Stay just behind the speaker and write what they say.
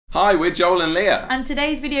Hi, we're Joel and Lia. And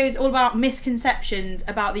today's video is all about misconceptions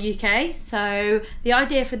about the UK. So the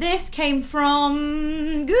idea for this came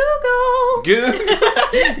from Google. Google.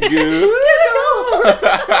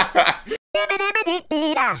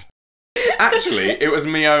 Actually, it was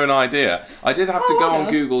my own idea. I did have to go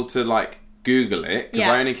on Google to like Google it because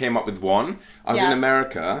I only came up with one. I was in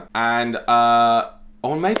America and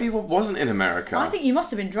or maybe it wasn't in America. I think you must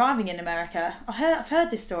have been driving in America. I've heard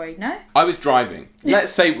this story, no? I was driving. Let's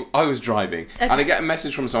say I was driving. Okay. And I get a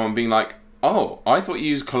message from someone being like, oh, I thought you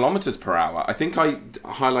used kilometers per hour. I think I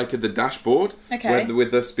highlighted the dashboard with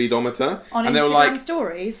the speedometer. On and Instagram they were like,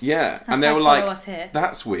 stories? Yeah. Hashtag and they were like, us here.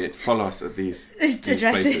 That's weird. Follow us at these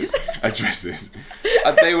addresses. Addresses.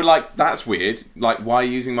 They were like, that's weird. Like, why are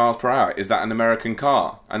you using miles per hour? Is that an American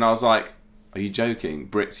car? And I was like, are you joking?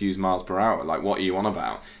 Brits use miles per hour. Like, what are you on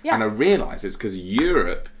about? Yeah. And I realised it's because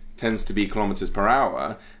Europe tends to be kilometres per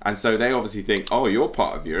hour, and so they obviously think, oh, you're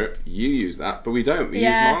part of Europe, you use that, but we don't. We use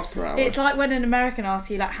miles per hour. It's like when an American asks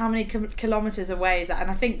you, like, how many kilometres away is that?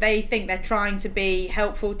 And I think they're trying to be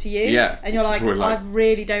helpful to you. Yeah. And you're like, I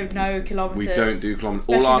really don't know kilometres. We don't do kilometres.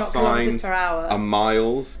 All our signs are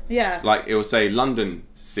miles. Yeah. Like, it will say London,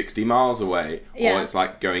 60 miles away, or it's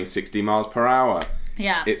like going 60 miles per hour.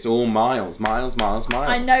 Yeah. It's all miles.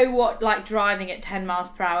 I know what like driving at 10 miles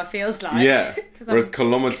per hour feels like. Yeah. Whereas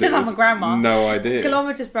kilometres, because I'm a grandma. No idea.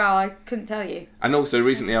 Kilometres per hour, I couldn't tell you. And also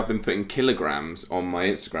recently I've been putting kilograms on my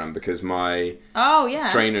Instagram because my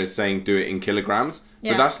trainer is saying do it in kilograms.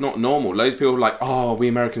 Yeah. But that's not normal. Loads of people are like, oh, we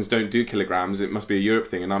Americans don't do kilograms. It must be a Europe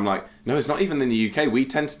thing. And I'm like, no, it's not even in the UK. We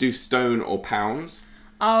tend to do stone or pounds.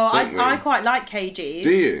 Oh, I quite like kgs.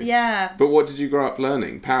 Do you? Yeah. But what did you grow up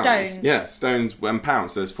learning? Pounds? Stones. Yeah, stones and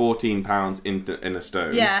pounds. So there's 14 pounds in a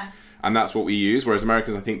stone. Yeah. And that's what we use, whereas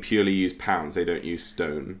Americans, I think, purely use pounds. They don't use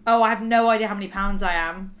stone. Oh, I have no idea how many pounds I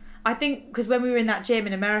am. I think, because when we were in that gym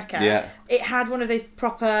in America, it had one of those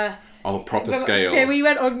proper... Oh, proper scale. So we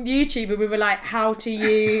went on YouTube and we were like, how to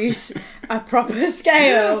use a proper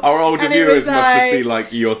scale. Our older viewers must just be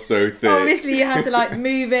like, you're so thick. Obviously you have to like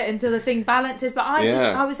move it until the thing balances. But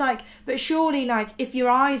I was like, but surely like if your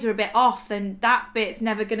eyes are a bit off, then that bit's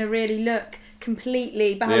never going to really look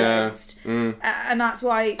completely balanced. Yeah. And that's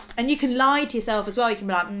why, and you can lie to yourself as well. You can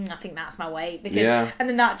be like, I think that's my weight. Because, and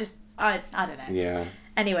then that just, I don't know. Yeah.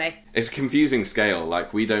 Anyway. It's a confusing scale.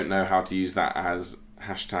 Like we don't know how to use that as...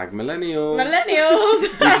 #millennials. Millennials.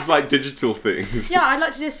 We just like digital things. Yeah, I'd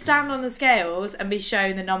like to just stand on the scales and be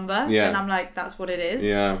shown the number. Yeah. And I'm like, that's what it is.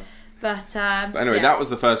 Yeah. But anyway, that was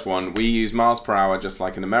the first one. We use miles per hour just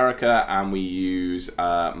like in America, and we use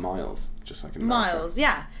miles just like in America. Miles,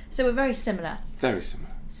 yeah. So we're very similar. Very similar.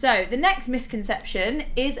 So the next misconception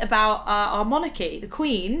is about our monarchy, the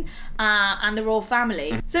Queen, and the royal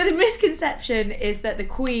family. So the misconception is that the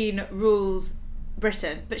Queen rules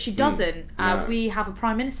Britain, but she doesn't. No. We have a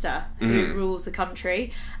Prime Minister who rules the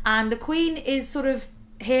country, and the Queen is sort of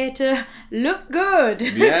here to look good.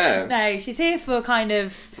 Yeah. No, she's here for kind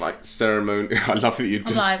of... like ceremony. I love that you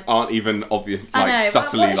just aren't even obvious, like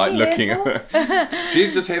subtly like looking at her.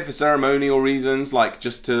 She's just here for ceremonial reasons, like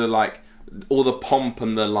just to like all the pomp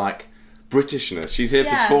and the like Britishness. She's here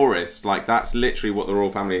for tourists. Like that's literally what the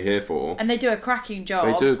royal family are here for. And they do a cracking job.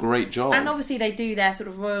 They do a great job. And obviously they do their sort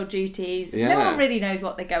of royal duties. Yeah. No one really knows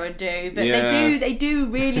what they go and do, but they do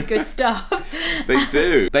really good stuff. They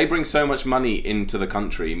do. They bring so much money into the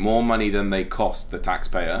country, more money than they cost the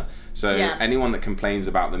taxpayer. So anyone that complains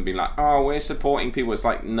about them being like, oh, we're supporting people, it's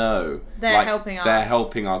like, no. They're helping us. They're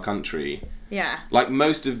helping our country. Yeah. Like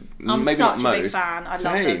most of... I'm maybe such not most. a big fan. I love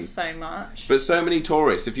them so much. But so many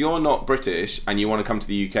tourists. If you're not British and you want to come to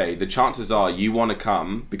the UK, the chances are you want to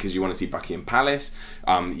come because you want to see Buckingham Palace.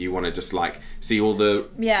 You want to just like see all the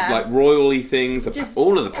like royally things,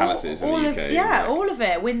 all of the palaces in the UK. All of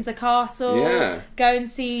it. Windsor Castle. Yeah. Go and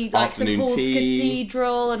see like St Paul's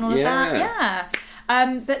Cathedral and all of that. Yeah.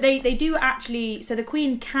 But they do actually, so the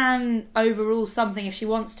Queen can overrule something if she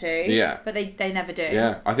wants to. Yeah. But they never do.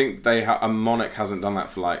 Yeah. I think a monarch hasn't done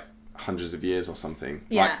that for like hundreds of years or something.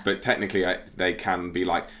 Yeah. Like, but technically they can be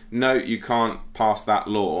like, no, you can't pass that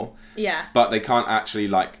law. Yeah. But they can't actually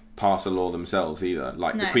like pass a law themselves either.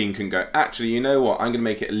 Like the Queen can go, actually, you know what? I'm going to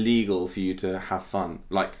make it illegal for you to have fun.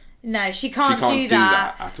 Like. No, she can't do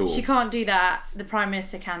that at all. She can't do that. The Prime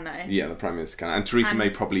Minister can though. Yeah, the Prime Minister can. And Theresa May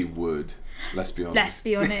probably would. Let's be honest. Let's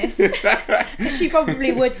be honest. She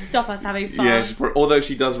probably would stop us having fun. Yeah, although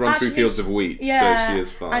she does run through fields of wheat, so she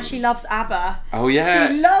is fun. And she loves ABBA. Oh yeah.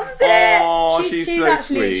 She loves it. Oh, she's so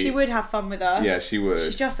actually, sweet. She would have fun with us. Yeah, she would.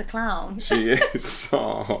 She's just a clown. She is.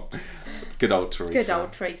 Oh, good old Theresa. Good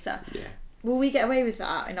old Theresa. Yeah. Will we get away with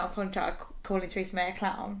that in our contract, calling Theresa May a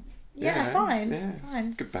clown? Yeah, fine. Yeah,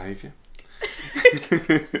 fine. Good behaviour.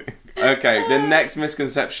 Okay, the next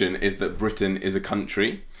misconception is that Britain is a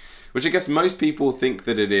country, which I guess most people think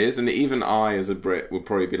that it is, and even I as a Brit would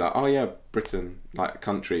probably be like, oh yeah, Britain, like a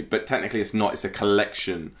country, but technically it's not, it's a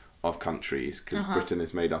collection of countries, because Britain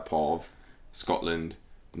is made up of Scotland,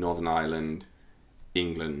 Northern Ireland,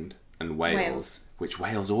 England and Wales. Which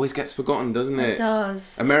Wales always gets forgotten, doesn't it? It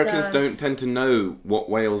does. Americans don't tend to know what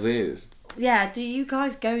Wales is. Yeah, do you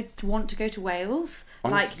guys want to go to Wales?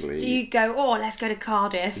 Honestly. Like, do you go, oh, let's go to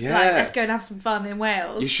Cardiff? Yeah. Like, let's go and have some fun in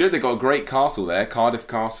Wales? You should. They've got a great castle there, Cardiff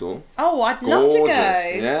Castle. Oh, I'd love to go.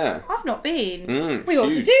 Yeah. I've not been. We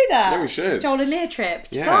ought to do that. Yeah, we should. Joel Lia trip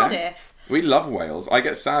to Cardiff. We love Wales. I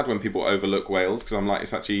get sad when people overlook Wales because I'm like,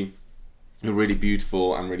 it's actually a really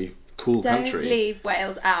beautiful and really cool country. Don't leave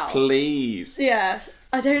Wales out. Please. Yeah.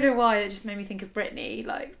 I don't know why, it just made me think of Britney.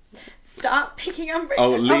 Like, start picking on Britney.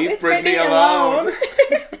 Oh, leave Britney alone.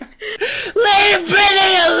 Leave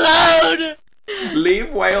Britney alone!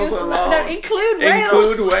 Leave Wales alone. No, include Wales.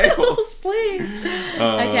 Include Wales. Please.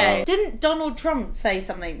 Okay. Didn't Donald Trump say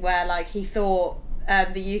something where, like, he thought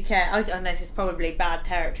the UK... I don't know, this is probably bad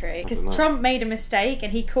territory. Because Trump made a mistake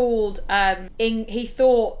and he called... he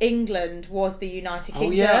thought England was the United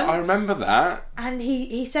Kingdom. Oh, yeah, I remember that. And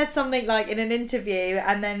he said something, like, in an interview,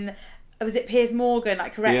 and then... Was it Piers Morgan,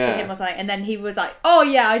 like, corrected him or something? And then he was like, oh,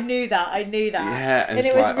 yeah, I knew that. Yeah, and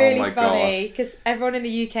it was really funny, because everyone in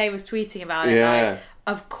the UK was tweeting about it. Like,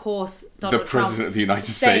 of course, Donald Trump, President of the United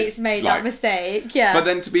States made that mistake. Yeah. But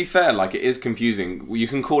then, to be fair, like, it is confusing. You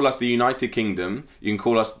can call us the United Kingdom, you can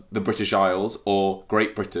call us the British Isles, or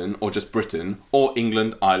Great Britain, or just Britain, or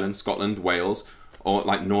England, Ireland, Scotland, Wales, or,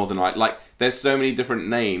 like, Northern Ireland. Like, there's so many different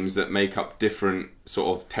names that make up different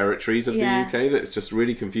sort of territories of the UK that it's just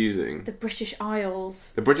really confusing. The British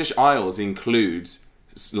Isles. The British Isles includes,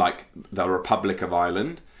 like, the Republic of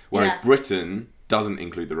Ireland, whereas Britain doesn't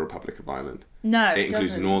include the Republic of Ireland. No, it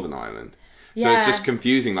includes doesn't. Northern Ireland. So it's just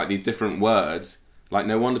confusing, like, these different words. Like,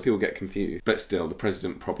 no wonder people get confused. But still, the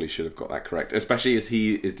president probably should have got that correct, especially as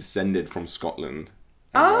he is descended from Scotland.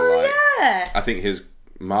 And I think his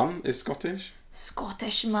mum is Scottish.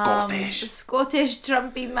 Scottish mum. Scottish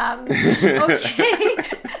Trumpy mum. Okay.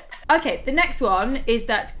 Okay, the next one is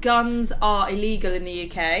that guns are illegal in the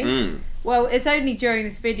UK. Well, it's only during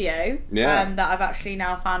this video that I've actually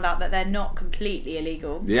now found out that they're not completely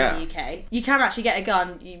illegal in the UK. You can actually get a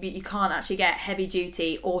gun, but you can't actually get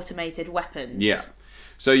heavy-duty automated weapons. Yeah.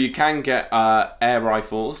 So you can get air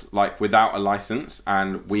rifles, like, without a licence,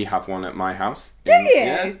 and we have one at my house. Do you?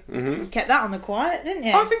 Yeah. You kept that on the quiet, didn't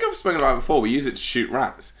you? I think I've spoken about it before. We use it to shoot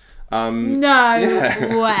rats.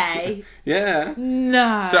 No way. Yeah.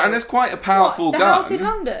 No. So, and it's quite a powerful gun. gun. House in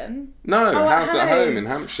London? No, house at home in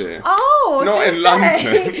Hampshire. Oh, not in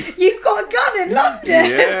London. You've got a gun in London.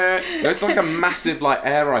 Yeah. No, it's like a massive, like,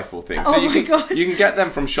 air rifle thing. So you can get them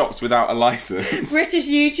from shops without a licence. British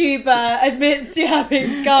YouTuber admits to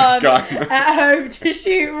having gun at home to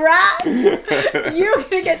shoot rats. You're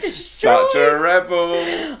gonna get destroyed. Such a rebel.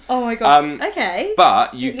 Oh my gosh. Okay.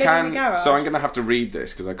 But you can. So I'm gonna have to read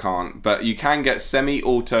this because I can't. But you can get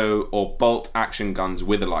semi-auto or bolt-action guns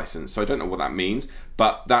with a licence. So I don't know what that means.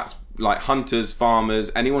 But that's like hunters,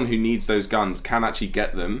 farmers, anyone who needs those guns can actually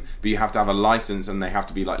get them, but you have to have a license and they have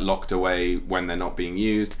to be like locked away when they're not being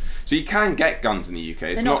used. So you can get guns in the UK.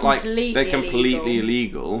 It's not like they're completely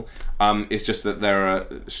illegal. It's just that there are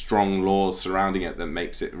strong laws surrounding it that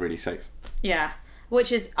makes it really safe. Yeah.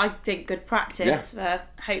 Which is, I think, good practice for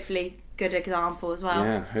hopefully good example as well.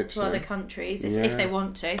 Yeah, hope so. For other countries, if they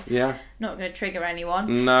want to. Yeah. Not going to trigger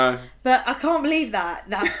anyone. No. But I can't believe that.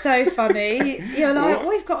 That's so funny. You're like,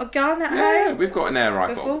 we've got a gun at home. Yeah, we've got an air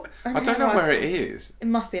rifle. I don't know where it is. It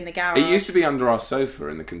must be in the garage. It used to be under our sofa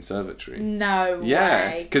in the conservatory. No way.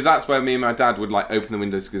 Yeah, because that's where me and my dad would like open the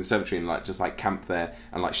windows of the conservatory and like just like camp there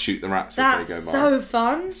and like shoot the rats as they go by. That's so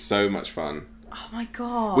fun. So much fun. Oh my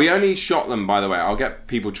god. We only shot them, by the way. I'll get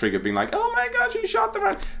people triggered being like, oh my god, you shot the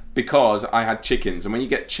rat. Because I had chickens, and when you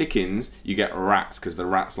get chickens, you get rats, because the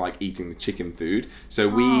rats like eating the chicken food. So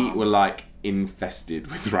we were like infested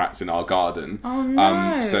with rats in our garden. Oh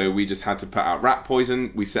no. So we just had to put out rat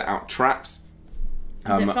poison. We set out traps.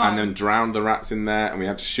 And then drowned the rats in there, and we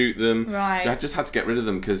had to shoot them. Right. I just had to get rid of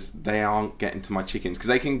them because they aren't getting to my chickens. Because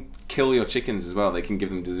they can kill your chickens as well. They can give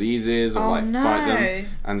them diseases or bite them.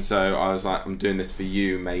 And so I was like, I'm doing this for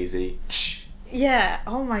you, Maisie. Yeah.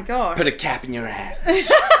 Oh my gosh. Put a cap in your ass.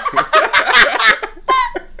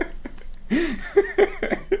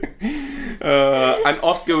 And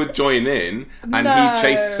Oscar would join in, and No. he'd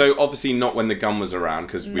chase. So obviously not when the gun was around,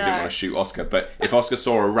 because we didn't want to shoot Oscar. But if Oscar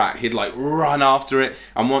saw a rat, he'd like run after it.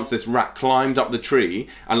 And once this rat climbed up the tree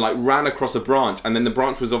and like ran across a branch, and then the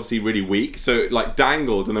branch was obviously really weak, so it like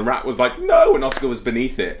dangled, and the rat was like no, and Oscar was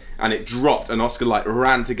beneath it, and it dropped, and Oscar like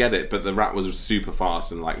ran to get it, but the rat was super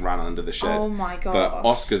fast and like ran under the shed. Oh my god! But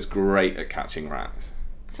Oscar's great at catching rats.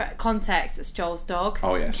 For context, it's Joel's dog.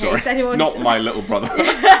 Oh yeah, in sorry, case anyone not doesn't- my little brother.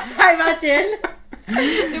 I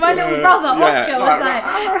imagine. My little brother Yeah, Oscar was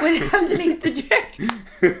like with underneath the tree.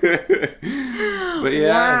 But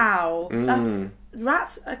yeah. Wow, that's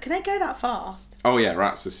rats. Can they go that fast? Oh yeah,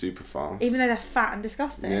 rats are super fast. Even though they're fat and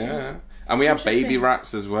disgusting. Yeah, and we have baby interesting.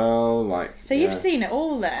 rats as well. Like, So you've seen it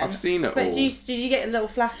all then? I've seen it but all. Did you get a little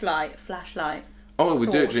flashlight? Oh, we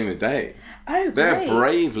do it torch? during the day. Oh, They're great.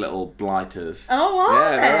 brave little blighters. Oh, are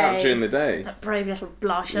Yeah, they're out they? during the day. That brave little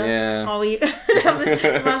blusher. Yeah. Oh, I was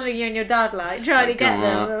imagining you and your dad like trying to get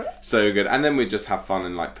them. So good. And then we just have fun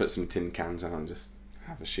and like put some tin cans out and just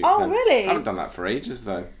have a shoot. Oh, then. really? I haven't done that for ages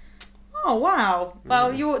though. Oh, wow.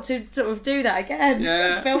 Well, you ought to sort of do that again.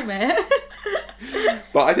 Yeah. Film it.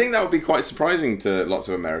 But I think that would be quite surprising to lots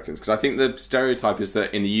of Americans, because I think the stereotype is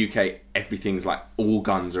that in the UK everything's like all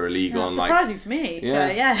guns are illegal. Yeah, and like surprising to me. Yeah.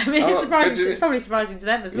 But yeah, I mean, Oh, it's probably surprising to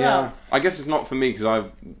them as well. Yeah, I guess it's not for me because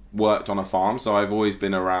I've worked on a farm, so I've always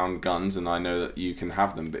been around guns and I know that you can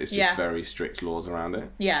have them, but it's just very strict laws around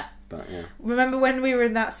it. Yeah. But yeah. Remember when we were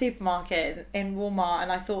in that supermarket in Walmart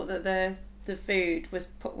and I thought that the food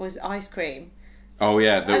was ice cream? Oh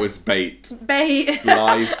yeah, there was bait. Bait.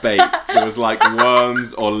 Live bait. There was like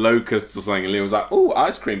worms or locusts or something, and Leo was like, "Oh,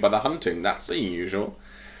 ice cream by the hunting. That's unusual."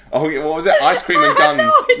 Oh, yeah, what was it? Ice cream and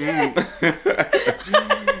guns.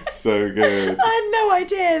 So good. I had no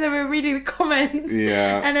idea. Then we were reading the comments.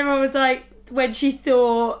 Yeah. And everyone was like, when she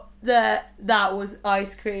thought that was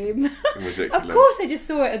ice cream. Ridiculous. Of course, I just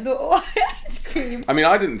saw it and thought, oh, ice cream. I mean,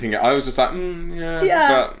 I didn't think it. I was just like, yeah.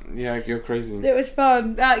 Yeah. But yeah, you're crazy. It was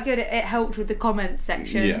fun. Good. It helped with the comments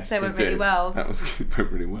section. Yes, so it went did. really well. That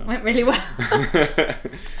went really well. Went really well.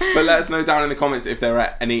 But let us know down in the comments if there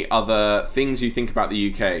are any other things you think about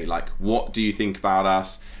the UK. Like, what do you think about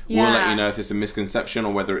us? Yeah. We'll let you know if it's a misconception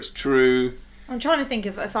or whether it's true. I'm trying to think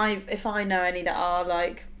if I know any that are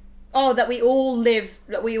like, oh, that we all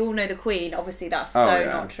know the Queen. Obviously, that's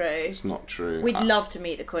not true. It's not true. We'd love to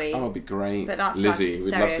meet the Queen. Oh, it'd be great. But that's Lizzie. like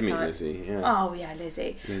We'd love to meet stereotype. Lizzie. Yeah. Oh yeah,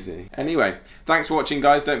 Lizzie. Anyway, thanks for watching,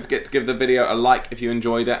 guys. Don't forget to give the video a like if you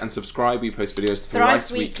enjoyed it and subscribe. We post videos thrice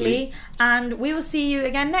weekly. And we will see you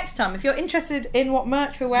again next time. If you're interested in what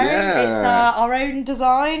merch we're wearing, Yeah. it's our own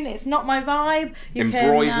design. It's not my vibe.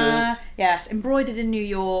 Embroidered. Yes, embroidered in New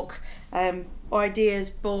York. Ideas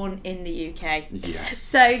born in the UK. Yes.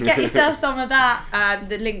 So get yourself some of that.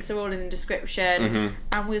 The links are all in the description.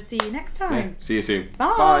 And we'll see you next time. Yeah. See you soon.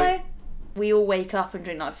 Bye. We all wake up and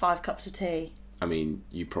drink like 5 cups of tea. I mean,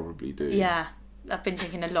 you probably do. Yeah. I've been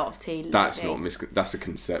drinking a lot of tea lately. That's not that's a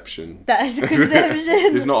conception. That is a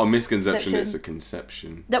conception. It's not a misconception, it's a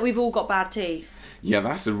conception. That we've all got bad teeth. Yeah,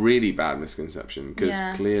 that's a really bad misconception, because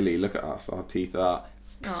clearly, look at us, our teeth are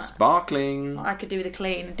sparkling. I could do with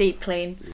a deep clean.